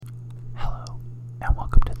and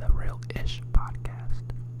welcome to the Real Ish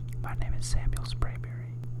Podcast. My name is Samuel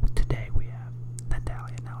Sprayberry. Today we have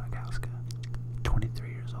Natalia Nowakowska, 23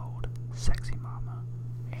 years old, sexy mama,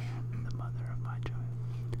 and the mother of my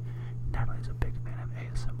child. Natalie's a big fan of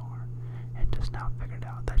ASMR and just now figured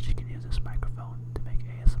out that she can use this microphone to make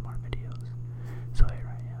ASMR videos. So here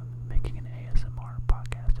I am, making an ASMR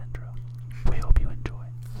podcast intro. We hope you enjoy.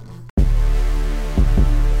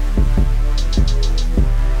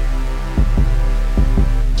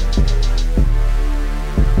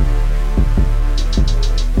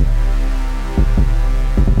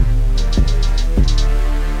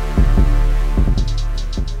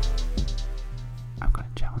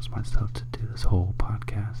 Myself to do this whole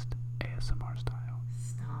podcast ASMR style.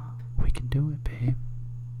 Stop. We can do it, babe.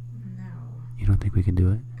 No. You don't think we can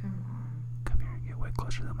do it? Come on. Come here and get way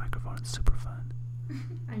closer to the microphone. It's super fun.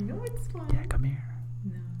 I know it's fun. Yeah, come here.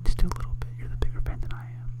 No. Just do a little bit. You're the bigger fan than I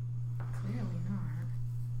am. Clearly not.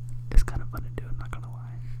 It's kind of fun to do, I'm not gonna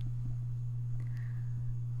lie.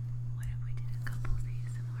 What if we did a couples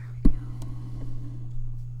ASMR video?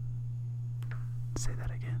 Say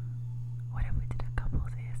that again. What if we did a couples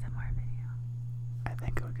ASMR video? I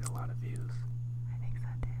think it would get a lot of views. I think so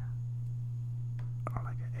too. Or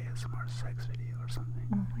like an ASMR sex video or something.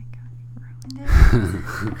 Oh my god, you ruined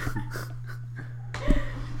it.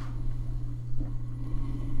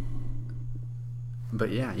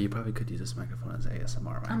 But yeah, you probably could use this microphone as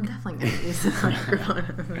ASMR. I'm definitely going to use this microphone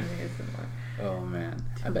as an ASMR. Oh man.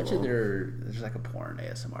 I bet you there's like a porn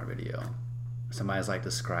ASMR video. Somebody's like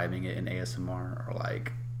describing it in ASMR or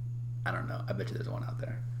like, I don't know. I bet you there's one out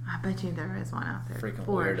there. I bet you there is one out there. Freaking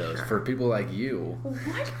for weirdos. Sure. For people like you. What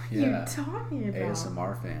are Yeah. you talking about?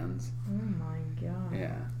 ASMR fans. Oh my god.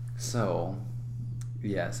 Yeah. So,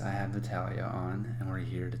 yes, I have Natalia on, and we're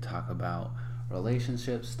here to talk about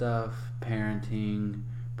relationship stuff, parenting,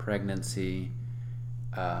 pregnancy,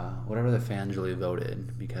 whatever the fans really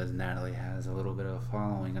voted, because Natalie has a little bit of a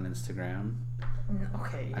following on Instagram.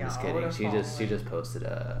 Okay, I'm just kidding. She just posted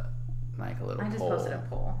a little poll. I just posted a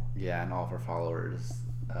poll. Yeah, and all of her followers.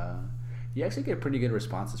 You actually get pretty good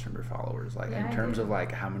responses from your followers. Like Yeah, in terms of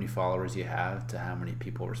like how many followers you have to how many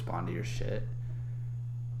people respond to your shit.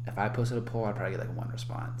 If I posted a poll, I'd probably get like one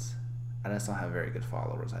response. I just don't have very good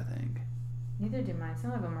followers, I think. Neither do mine.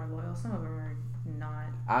 Some of them are loyal. Some of them are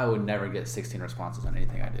not. I would never get 16 responses on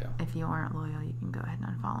anything I do. If you aren't loyal, you can go ahead and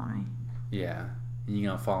unfollow me. Yeah. You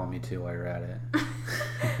gonna follow me too while you're at it.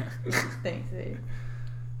 Thanks, babe.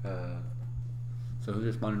 So who's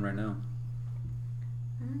responding right now?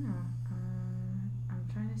 I don't know. I'm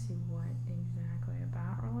trying to see what exactly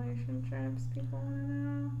about relationships people want to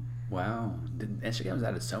know. Wow. Instagram's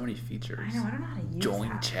added so many features. I know. I don't know how to use Join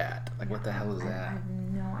that. chat. Like what the hell is I that? have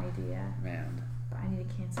no idea. Man. But I need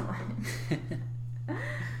to cancel it.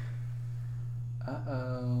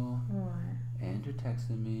 Uh-oh. What? Andrew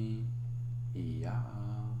texted me. Yeah.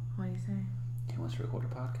 What do you say? He wants to record a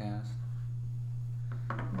podcast.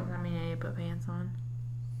 Does that mean I need to put pants on?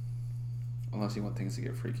 Unless you want things to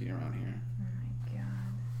get freaky around here. Oh my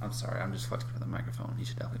god. I'm sorry, I'm just flexing for the microphone. You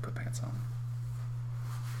should definitely put pants on.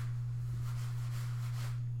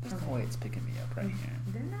 There's no way it's picking me up right here.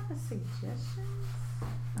 Didn't have a suggestion?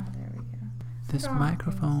 Oh, there we go. This I don't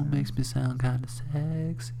microphone think so. makes me sound kind of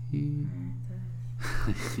sexy.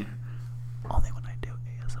 It does. Yeah. Only when I do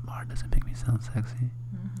ASMR does it make me sound sexy.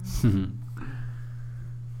 Mm-hmm.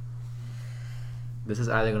 This is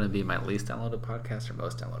either going to be my least downloaded podcast or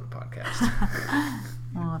most downloaded podcast.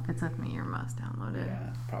 Well, if it's with me, you're most downloaded.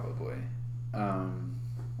 Yeah, probably.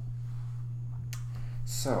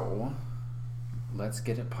 So, let's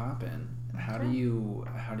get it poppin'. How do you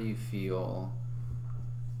feel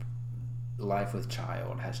life with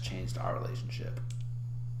child has changed our relationship?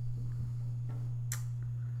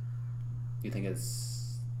 You think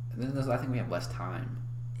it's... I think we have less time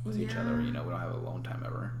with each other. You know, we don't have alone time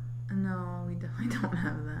ever. No, we definitely don't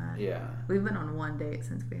have that. Yeah. We've been on one date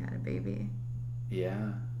since we had a baby.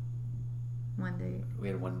 Yeah. One date. We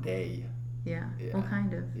had one day. Yeah. Yeah. Well,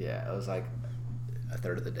 kind of. Yeah, it was like a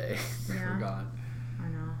third of the day we Yeah. were gone. I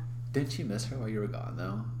know. Didn't you miss her while you were gone,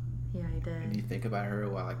 though? Yeah, I did. And you think about her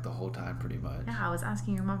while, like, the whole time, pretty much. Yeah, I was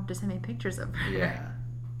asking your mom to send me pictures of her. Yeah.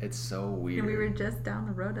 It's so weird. And we were just down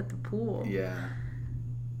the road at the pool. Yeah.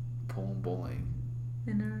 Pool and bowling.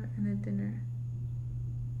 In a dinner.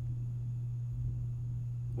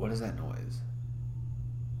 What is that noise?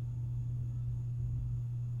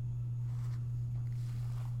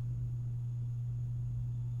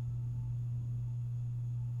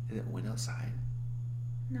 Is it wind outside?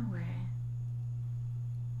 No way.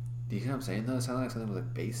 Do you hear what I'm saying though? It sounded like something was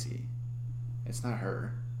like bassy. It's not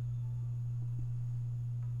her.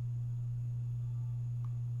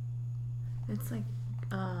 It's like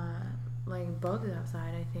bugs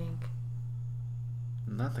outside, I think.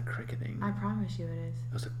 Not the cricketing. I promise you it is.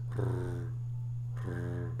 It was like...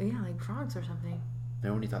 Yeah, like frogs or something.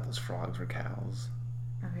 No one thought those frogs were cows.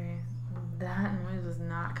 Okay, that noise was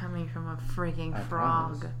not coming from a freaking I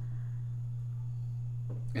frog. promise.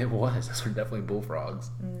 It was. Those were definitely bullfrogs.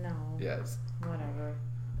 No. Yes. Whatever.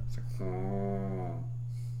 It's like...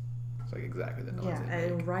 It's like exactly the noise Yeah,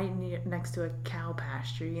 they make. right next to a cow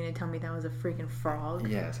pasture. You gonna tell me that was a freaking frog?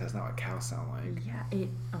 Yes, that's not what cows sound like. Yeah,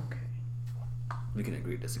 okay. We can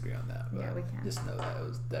agree to disagree on that, but Yeah, we can. just know that it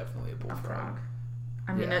was definitely a A bullfrog. frog.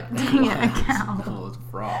 I mean, Yeah, dang it, a was. cow. No, it was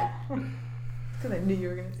a frog. Because I knew you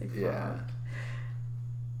were gonna say frog. Yeah.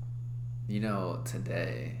 You know,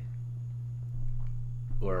 today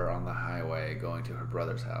we're on the highway going to her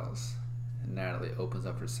brother's house, and Natalie opens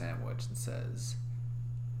up her sandwich and says,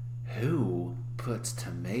 "Who puts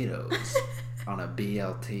tomatoes on a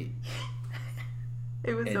BLT?"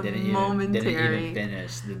 It was And a didn't momentary. even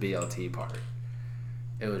finish the BLT part.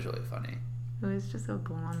 It was really funny. It was just a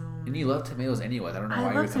blonde moment. And you love tomatoes anyway. I don't know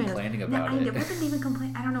why you were complaining about it. I wasn't even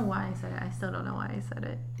complaining. I don't know why I said it. I still don't know why I said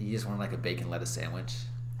it. You just want like a bacon lettuce sandwich?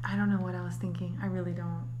 I don't know what I was thinking. I really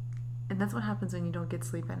don't. And that's what happens when you don't get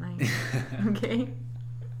sleep at night. Okay?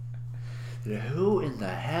 Who in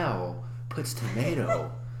the hell puts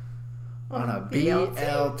tomato on a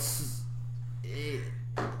BLT? BLT?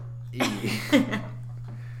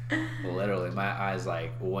 Literally, my eyes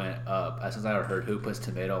like went up as soon as I heard who puts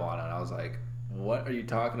tomato on it. I was like, "What are you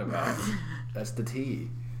talking about? That's the T."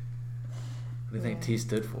 What do you think T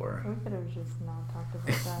stood for? We could have just not talked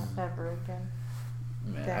about that ever again.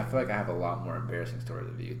 Man, I feel like I have a lot more embarrassing stories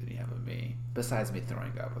of you than you have of me. Besides me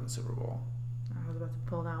throwing up in the Super Bowl. I was about to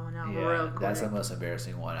pull that one out Yeah, real quick. that's the most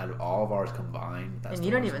embarrassing one. Out of all of ours combined, that's And the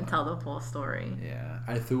you don't worst even one. tell the full story. Yeah,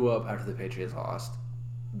 I threw up after the Patriots lost.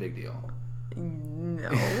 Big deal. No.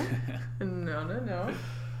 No.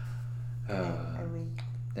 I leaked.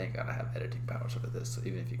 Thank God I have editing powers over this. So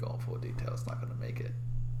even if you go in full detail, it's not going to make it.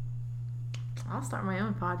 I'll start my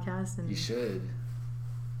own podcast and You should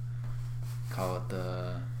call it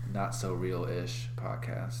the Not So Real-ish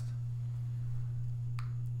podcast.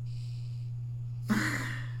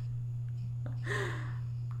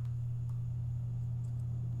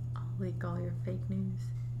 I'll leak all your fake news.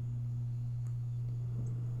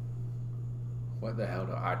 What the hell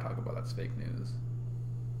do I talk about that's fake news?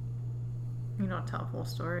 You don't tell full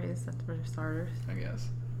stories, that's for starters. I guess.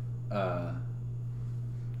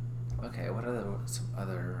 Okay, what are some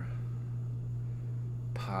other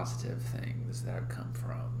positive things that have come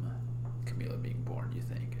from Camila being born, you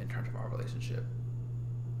think, in terms of our relationship?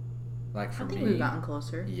 Like for I think me, we've gotten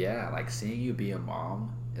closer. yeah, like seeing you be a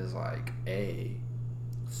mom is like A,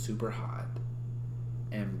 super hot,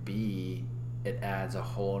 and B, it adds a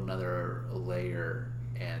whole nother layer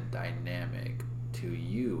and dynamic to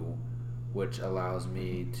you, which allows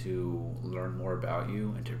me to learn more about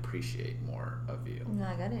you and to appreciate more of you.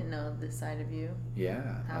 Like, I didn't know this side of you.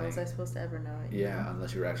 Yeah. How was I supposed to ever know it? you Yeah, know?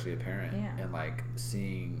 unless you're actually a parent. Yeah. And like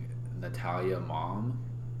seeing Natalia mom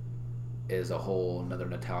is a whole another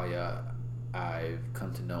Natalia I've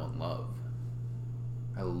come to know and love.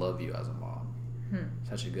 I love you as a mom.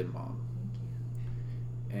 Such a good mom.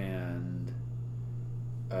 Thank you. And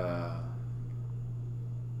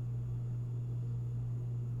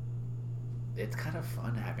it's kind of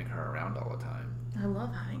fun having her around all the time. I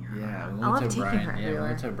love having her. Yeah, around. we I went love to taking Brian. her Yeah, we everywhere.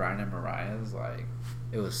 went to Brian and Mariah's. Like,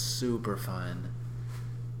 it was super fun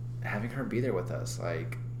having her be there with us.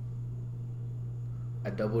 Like,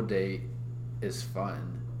 a double date is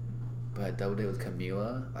fun, but a double date with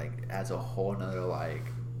Camila like adds a whole nother like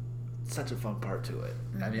such a fun part to it.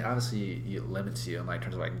 I mean, obviously it limits you in like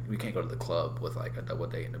terms of like we can't go to the club with like a double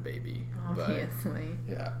date and a baby. Obviously.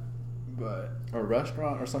 But, yeah, but a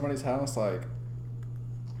restaurant or somebody's house, like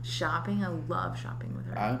Shopping, I love shopping with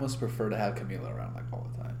her. I almost prefer to have Camila around like all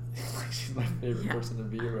the time. Like she's my favorite Yeah. person to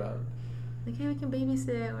be around. Like, hey, we can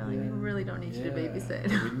babysit. We're like, we Yeah. really don't need you to Yeah. babysit.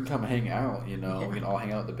 We can come hang out, you know. Yeah. We can all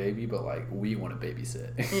hang out with the baby, but like we want to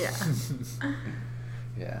babysit. Yeah.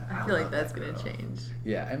 Yeah. I feel like love that's that gonna girl. change.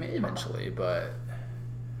 Yeah, I mean eventually, but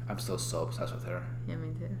I'm still so obsessed with her. Yeah,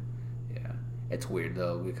 me too. Yeah. It's weird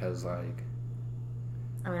though because like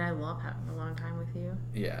I mean, I love having a long time with you.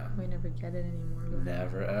 yeah, We never get it anymore. But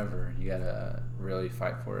never ever. You gotta really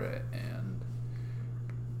fight for it and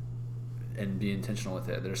be intentional with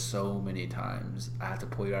it. There's so many times I have to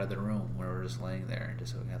pull you out of the room where we're just laying there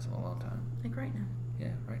just so we can have some alone time. like right now.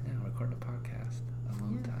 Yeah, right now recording a podcast,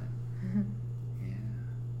 alone Yeah. time.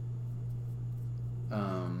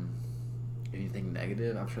 Yeah. Anything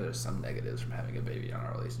negative? I'm sure there's some negatives from having a baby on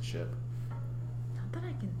our relationship. Don't Not that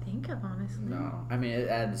I can think of, honestly. No. I mean, it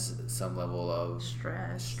adds some level of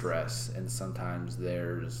Stress. and sometimes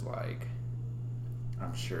there's like,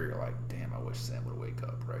 I'm sure you're like, damn, I wish Sam would wake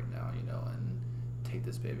up right now, you know, and take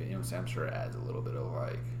this baby. You know what I'm saying? I'm sure it adds a little bit of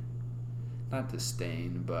like, not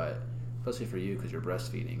disdain, but especially for you because you're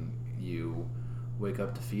breastfeeding, you wake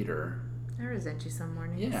up to feed her. I resent you some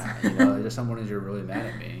mornings. Yeah, you know, there's some mornings you're really mad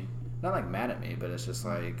at me. Not like mad at me, but it's just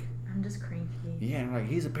like, I'm just cranky. yeah, and like,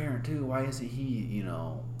 he's a parent too. Why isn't he, you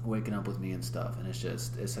know, waking up with me and stuff? And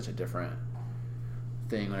it's such a different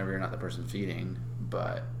thing whenever you're not the person feeding.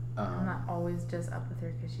 But I'm not always just up with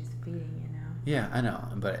her because she's feeding, you know. yeah, I know,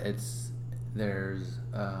 but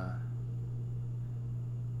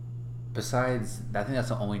besides, I think that's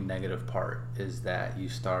the only negative part is that you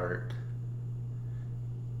start,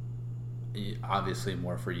 obviously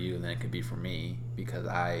more for you than it could be for me because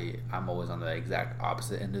I'm always on the exact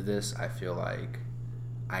opposite end of this. I feel like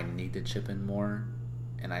I need to chip in more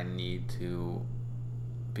and I need to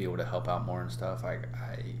be able to help out more and stuff. I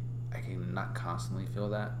can not constantly feel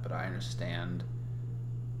that, but I understand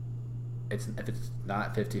if it's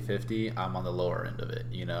not 50-50, I'm on the lower end of it,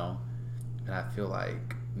 you know? And I feel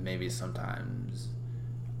like maybe sometimes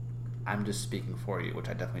I'm just speaking for you, which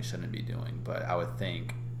I definitely shouldn't be doing, but I would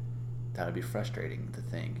think that would be frustrating to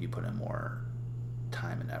think you put in more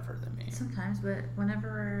time and effort than me. Sometimes, but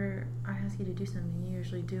whenever I ask you to do something, you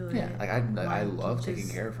usually do it. Yeah, like I love taking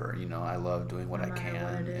care of her, you know, I love doing what no I matter can,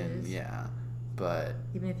 what it and is. yeah, but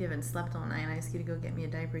even if you haven't slept all night and I ask you to go get me a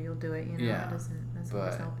diaper, you'll do it, you know. Yeah, That's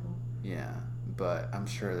always helpful. Yeah, but I'm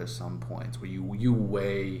sure there's some points where you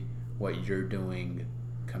weigh what you're doing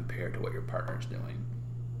compared to what your partner's doing.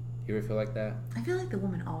 You ever feel like that? I feel like the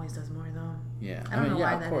woman always does more though. Yeah, I don't know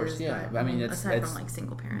why of that course, is, yeah. but, I mean, it's aside from like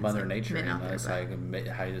single parents, Mother like, Nature. men You out know, there, it's but like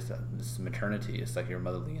how you just this maternity. It's like your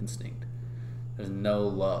motherly instinct. There's no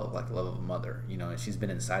love like the love of a mother. You know, and she's been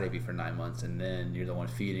inside of you for 9 months, and then you're the one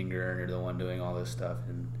feeding her, and you're the one doing all this stuff,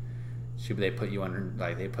 and they put you on her,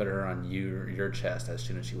 like they put her on your chest as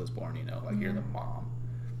soon as she was born. You know, like you're the mom.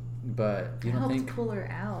 But you don't think pull her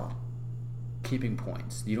out. Keeping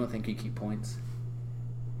points. You don't think you keep points?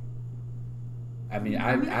 I mean,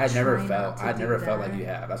 I I'd never felt like you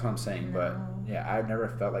have. That's what I'm saying. No. But yeah, I've never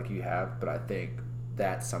felt like you have. But I think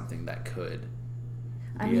that's something that could.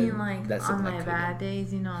 I mean, like on my bad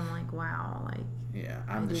days, you know, I'm like, wow, like. Yeah,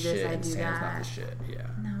 I'm the shit, and Sam's not the shit. Yeah.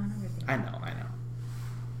 No, I never think. I know.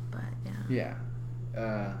 But yeah.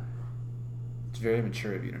 Yeah. It's very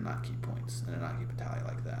immature of you to not keep points and to not keep a tally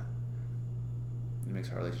like that. It makes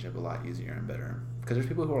our relationship a lot easier and better. Because there's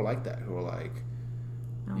people who are like that, who are like,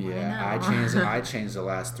 oh, yeah, I changed the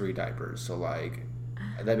last 3 diapers, so like,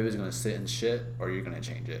 that baby's gonna sit and shit, or you're gonna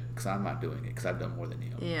change it, because I'm not doing it, because I've done more than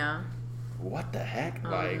you. Yeah. What the heck? I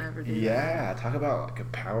like, would never do yeah, talk about like a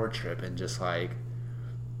power trip and just like,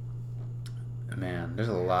 man, there's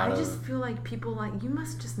a lot I just feel like people like, you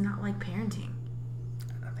must just not like parenting.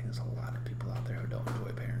 I think there's a lot of people out there who don't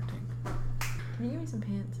enjoy parenting. Can you give me some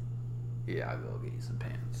pants? Yeah, I'll go get you some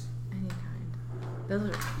pants. Any kind.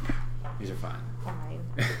 Those are. These are fine. Fine.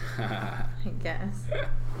 I guess.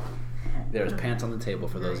 There's pants on the table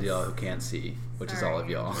for those of y'all who can't see, which is all of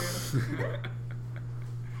y'all.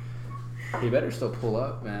 You better still pull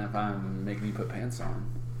up, man, if I'm making you put pants on.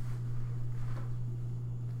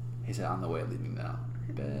 He said, on the way leaving now.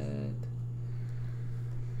 Bet.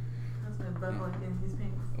 That's my butt plug in these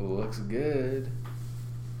pants. Looks good.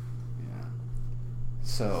 Yeah.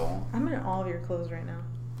 So. I'm in all of your clothes right now.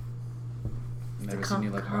 Never seen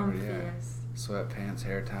you look hungry yet. Sweatpants,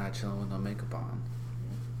 hair tie, chilling with no makeup on.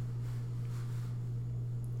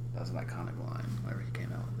 That was an iconic line whenever he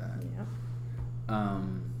came out with that. Yep.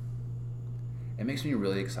 It makes me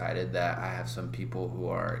really excited that I have some people who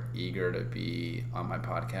are eager to be on my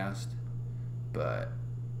podcast, but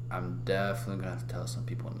I'm definitely gonna have to tell some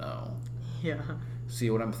people no. Yeah. See,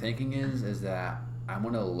 what I'm thinking is that I'm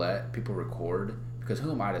gonna let people record, because who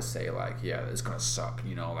am I to say like, yeah, it's gonna suck,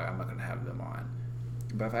 you know, like I'm not gonna have them on.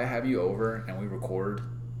 But if I have you over and we record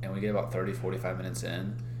and we get about 30-45 minutes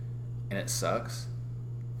in and it sucks,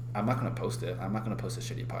 I'm not gonna post it. I'm not gonna post a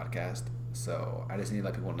shitty podcast. So I just need to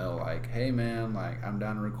let people know, like, hey man, like I'm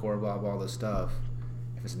down to record blah blah all this stuff.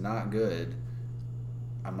 If it's not good,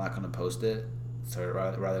 I'm not gonna post it. So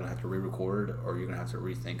rather than have to re-record, or you're gonna have to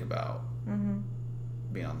rethink about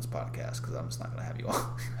being on this podcast, because I'm just not gonna have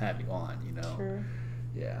you on, you know. Sure.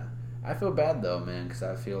 Yeah, I feel bad though, man, because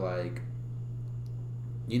I feel like,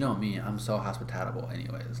 you know me, I'm so hospitable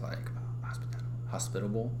anyways, like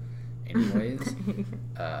hospitable anyways.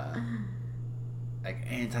 like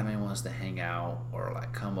anytime anyone wants to hang out or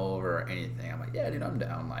like come over or anything, I'm like, yeah, dude, I'm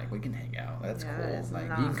down. Like we can hang out. That's Yeah, cool. it's Like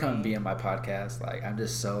not you can come me. be on my podcast. Like I'm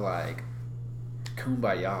just so like,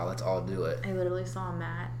 kumbaya. Let's all do it. I literally saw a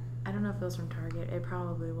mat. I don't know if it was from Target. It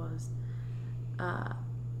probably was. It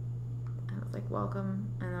was like welcome,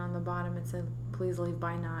 and then on the bottom it said please leave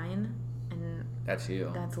by 9, and That's you.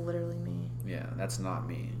 that's literally me. Yeah, that's not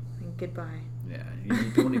me. And goodbye. Yeah,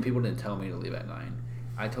 people didn't tell me to leave at 9.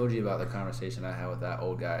 I told you about the conversation I had with that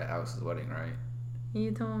old guy at Alex's wedding, right?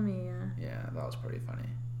 You told me, yeah. Yeah, that was pretty funny.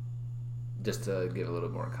 Just to give a little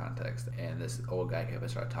more context, and this old guy came and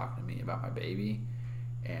started talking to me about my baby,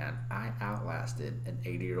 and I outlasted an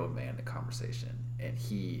 80-year-old man in a conversation, and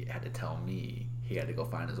he had to tell me he had to go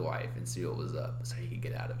find his wife and see what was up so he could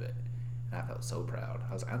get out of it. And I felt so proud.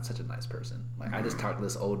 I was like, I'm such a nice person. Like, I just talked to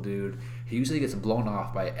this old dude. He usually gets blown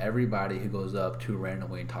off by everybody who goes up to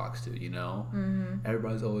randomly and talks to, you know? Mm-hmm.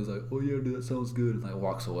 Everybody's always like, oh yeah, dude, that sounds good, and like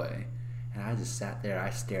walks away. And I just sat there. I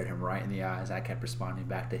stared him right in the eyes. I kept responding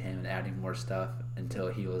back to him and adding more stuff until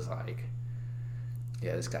he was like,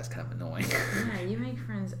 yeah, this guy's kind of annoying. Yeah, you make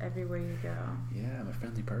friends everywhere you go. Yeah, I'm a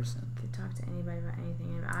friendly person. You can talk to anybody about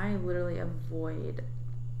anything. And I literally avoid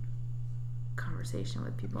conversation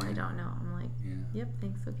with people I don't know. I'm like, Yeah. yep,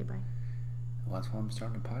 thanks, okay, bye. Well, that's why I'm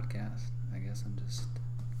starting a podcast. I guess I'm just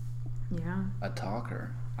Yeah, a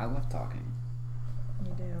talker. I love talking.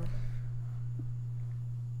 you do.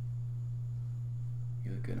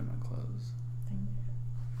 You look good in my clothes. Thank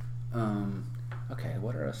you. Okay,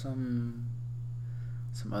 what are some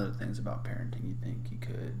other things about parenting you think you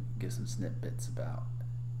could give some snippets about,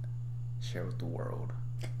 share with the world?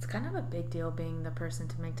 It's kind of a big deal being the person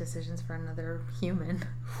to make decisions for another human,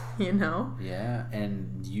 you know? Yeah,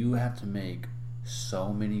 and you have to make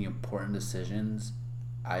so many important decisions.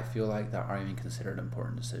 I feel like that aren't even considered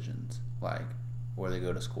important decisions, like where they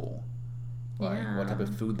go to school, like what type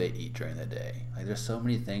of food they eat during the day. Like there's so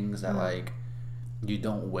many things that like you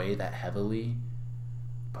don't weigh that heavily,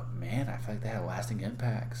 but man, I feel like they have lasting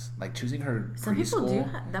impacts. Like choosing her Some preschool. people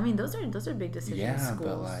do. I mean, those are big decisions. Yeah, schools.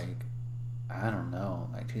 but like I don't know,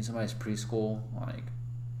 like choosing somebody's preschool, like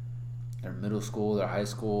their middle school, their high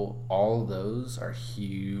school, all of those are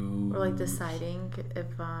huge. Or like deciding if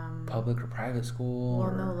public or private school. Well,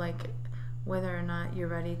 or, no, like whether or not you're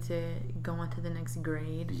ready to go on to the next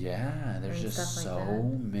grade. yeah, there's and just stuff so like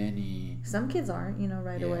that. many. Some kids aren't,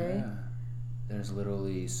 right away. Yeah, there's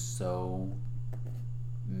literally so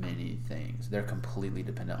many things. They're completely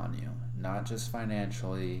dependent on you, not just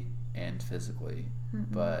financially and physically,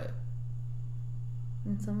 but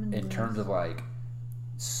in terms of like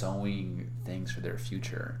sowing things for their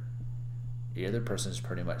future. The other person is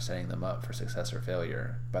pretty much setting them up for success or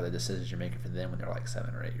failure by the decisions you're making for them when they're like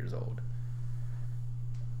 7 or 8 years old.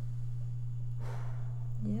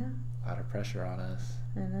 Yeah, A lot of pressure on us.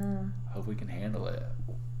 I know. Hope we can handle it.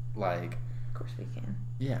 Like, Of course we can.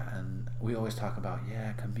 yeah, and we always talk about,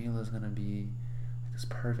 yeah, Camila's gonna be this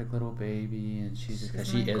perfect little baby, and she is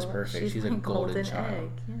perfect. She's a my golden child.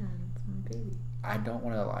 egg. Yeah, it's my baby. I don't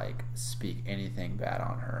want to like speak anything bad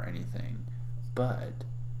on her or anything, but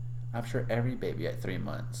I'm sure every baby at 3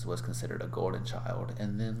 months was considered a golden child,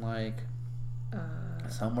 and then like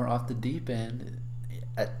somewhere off the deep end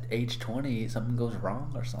at age 20 something goes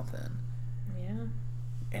wrong or something. Yeah.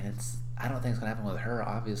 And I don't think it's gonna happen with her,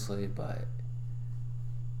 obviously, but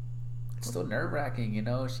it's still nerve-wracking,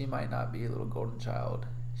 She might not be a little golden child.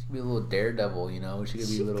 She could be a little daredevil, She could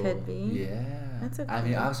be a little. Could be. Yeah. That's okay. I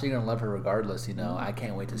mean, obviously you're gonna love her regardless, I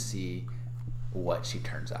can't wait to see what she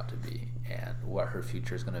turns out to be and what her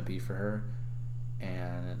future is gonna be for her.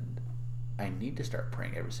 And I need to start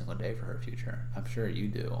praying every single day for her future. I'm sure you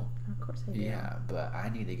do. Of course I do. Yeah, but I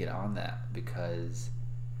need to get on that because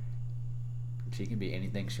she can be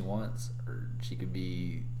anything she wants, or she could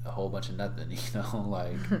be a whole bunch of nothing,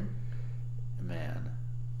 like, man.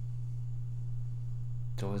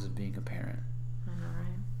 Joys of being a parent. I know,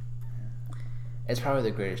 right? It's probably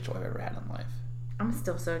the greatest joy I've ever had in life. I'm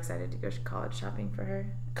still so excited to go college shopping for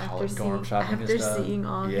her. College dorm shopping and stuff. After seeing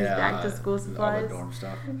all these back to school supplies. All the dorm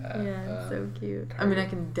stuff. Yeah, it's so cute. I mean, I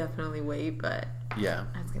can definitely wait, but yeah,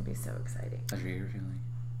 that's gonna be so exciting. how's your ear feeling?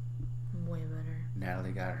 Way better.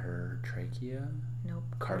 Natalie got her trachea. Nope.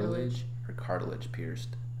 Cartilage. Her cartilage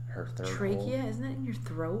pierced. Her third Trachea? hole. Isn't that in your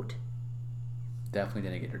throat? Definitely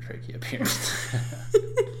didn't get her trachea pierced.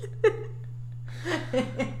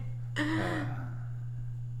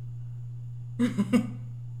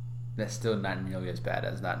 That's still not nearly as bad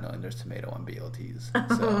as not knowing there's tomato on BLTs.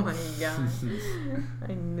 So. Oh my god.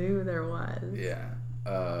 I knew there was. Yeah.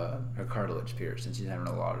 Her cartilage pierced, and she's having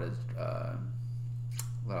a lot of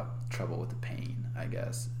lot of trouble with the pain, I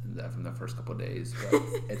guess, from the first couple of days, but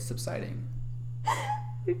it's subsiding.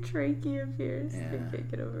 Your trachea pierced. Yeah. I can't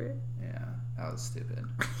get over it. Yeah, that was stupid.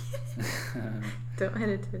 Don't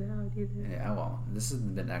edit it out either. Yeah, I won't. This has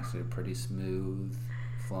been actually a pretty smooth,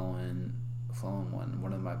 flowing one.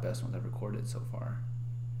 One of my best ones I've recorded so far.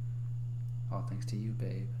 All thanks to you,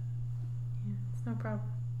 babe. Yeah, it's no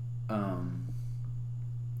problem.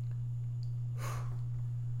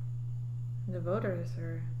 The voters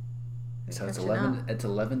are. So it's catching 11. up. It's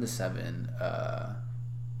 11-7.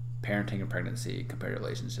 Parenting and pregnancy compared to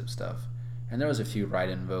relationship stuff, and there was a few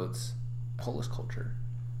write-in votes. Polish culture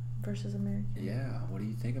Versus American. Yeah, what do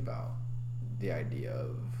you think about the idea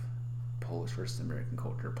of Polish versus American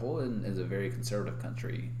culture? Poland is a very conservative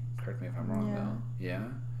country. Correct me if I'm wrong, Yeah. though. Yeah,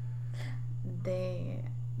 They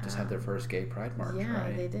just had their first gay pride march, Yeah,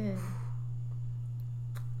 right? they did.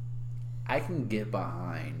 I can get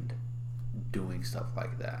behind doing stuff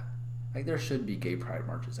like that. Like, there should be gay pride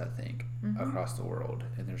marches, I think, across the world,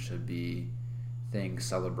 and there should be things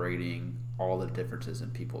celebrating all the differences in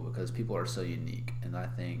people, because people are so unique. And I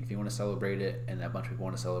think if you want to celebrate it and a bunch of people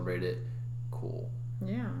want to celebrate it, cool.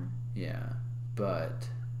 Yeah, but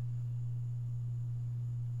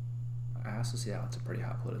I also see how it's a pretty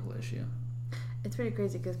hot political issue. It's pretty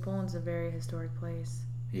crazy because Poland's a very historic place.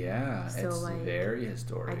 Yeah, So, it's like, very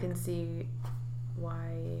historic. I can see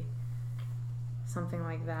why something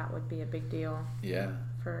like that would be a big deal Yeah,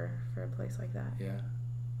 for a place like that. yeah.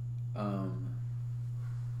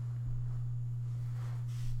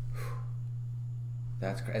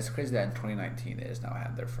 It's crazy that in 2019 they just now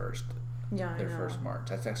had their first Yeah, I know. first march.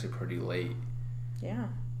 That's actually pretty late. Yeah,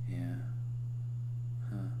 Yeah.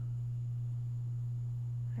 Huh.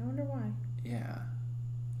 I wonder why. Yeah.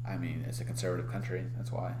 I mean, it's a conservative country.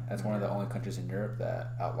 That's why. That's one of the only countries in Europe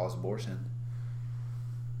that outlaws abortion.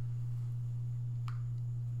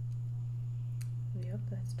 Yep,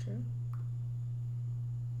 that's true.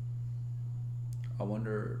 I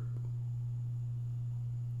wonder,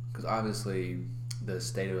 because obviously the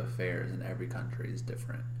state of affairs in every country is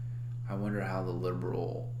different. I wonder how the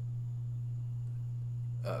liberal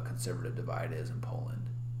conservative divide is in Poland.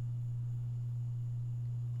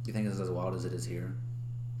 Do you think it's as wild as it is here?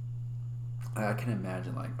 I can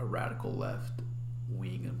imagine like a radical left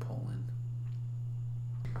wing in Poland.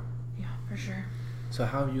 Yeah, for sure. So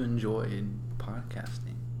how have you enjoyed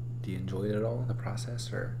podcasting? Do you enjoy it at all in the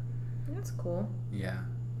process, or? That's cool. Yeah.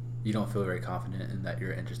 You don't feel very confident in that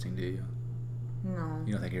you're interesting, do you? No.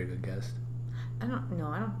 You don't think you're a good guest? I don't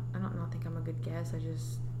not think I'm a good guest.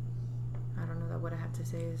 I don't know that what I have to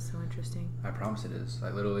say is so interesting. I promise it is. I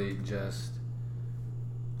literally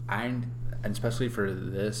and especially for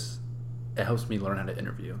this, it helps me learn how to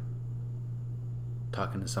interview.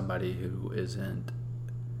 Talking to somebody who isn't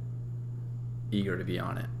eager to be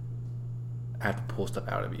on it. I have to pull stuff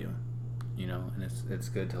out of you, and it's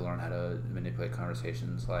good to learn how to manipulate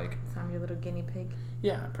conversations. Like, So I'm your little guinea pig.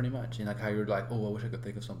 yeah, pretty much. And like how you're like, oh, I wish I could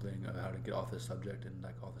think of something of how to get off this subject and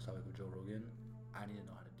like off this topic with Joe Rogan. I need to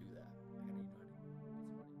know how to do that.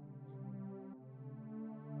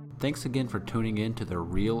 Thanks again for tuning in to the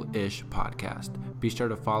Real Ish podcast. Be sure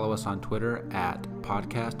to follow us on Twitter at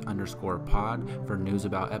podcast_pod for news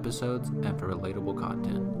about episodes and for relatable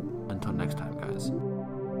content. Until next time, guys.